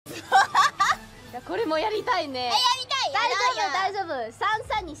これもやりたいね。やりたい。大丈夫大丈夫。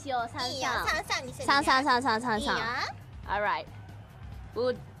33にしよう。いいよ。33にする。33。Alright.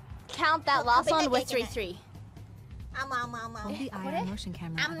 We'll count that last one with 3. Hold the IR motion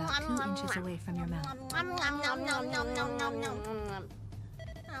camera about 2 inches away from your mouth.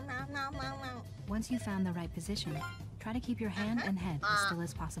 Once you found the right position, try to keep your hand and head as still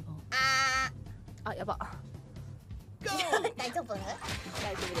as possible. あ、やば。大丈夫？大丈夫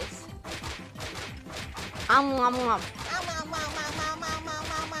です。あん。口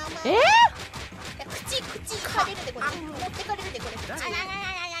かれるでこれ。持ってかれるでこれ。食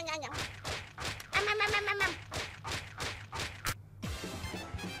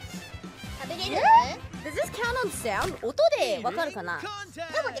べれる？ Does this count on sound? 音でわかるかな？で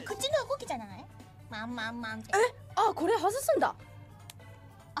もね、口の動きじゃない？マンって。あ、これ外すんだ。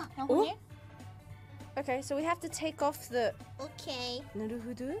あ、なるほどね。Okay, so we have to take off the. Okay. なる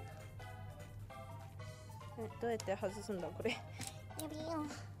ほど。どうやって外すんだこれ。やびよ。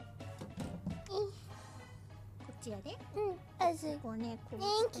こっちやで。あ、すごいね。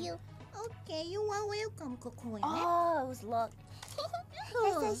Thank you. Okay, you are welcome. ここやね。Oh, it was luck.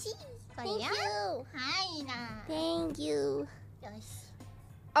 優しい。これや。はいな。Thank you. よし。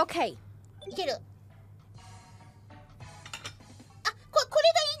Okay. いける。あ、これ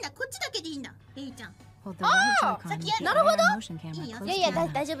がいいんだ。こっちだけでいいんだ。レイちゃん。Hold the right Joy-Con with the IR motion camera close to your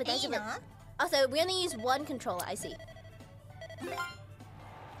mouth. 大丈夫。Also, we're gonna use one controller. I see.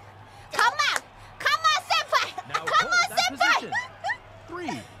 Come on, senpai. Come on, senpai.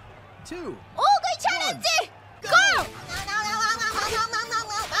 3, 2. 大食いチャレンジ。Go.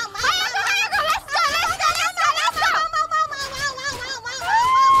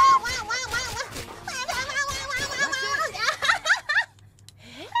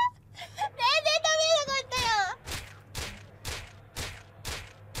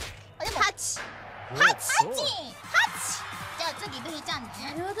 Let's go.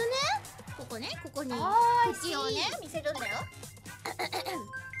ここに口をね見せるんだよ。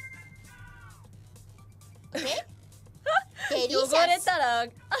デリシャス。汚れたら。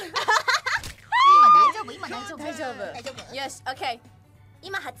今大丈夫。大丈夫。よし、OK。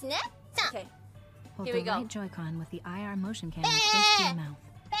今初ね。さあ。Hold Here the we go. right Joy-Con with the IR motion camera close to your mouth.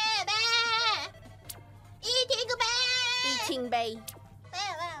 Eating bay.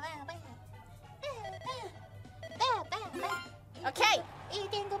 Okay.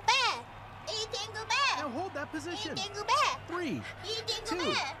 Now hold that position. 3, 2,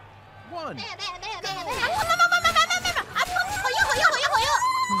 1. ほよ Go. ほよ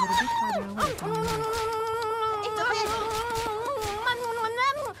A little bit farther away from your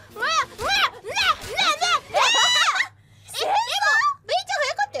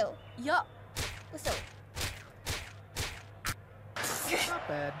mouth. いや、嘘。 Not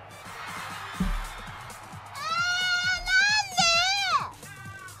bad.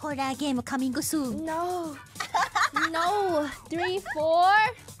 ホラーゲームカミングスーン。No. No. 3, 4.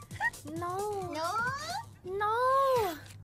 No. No? No.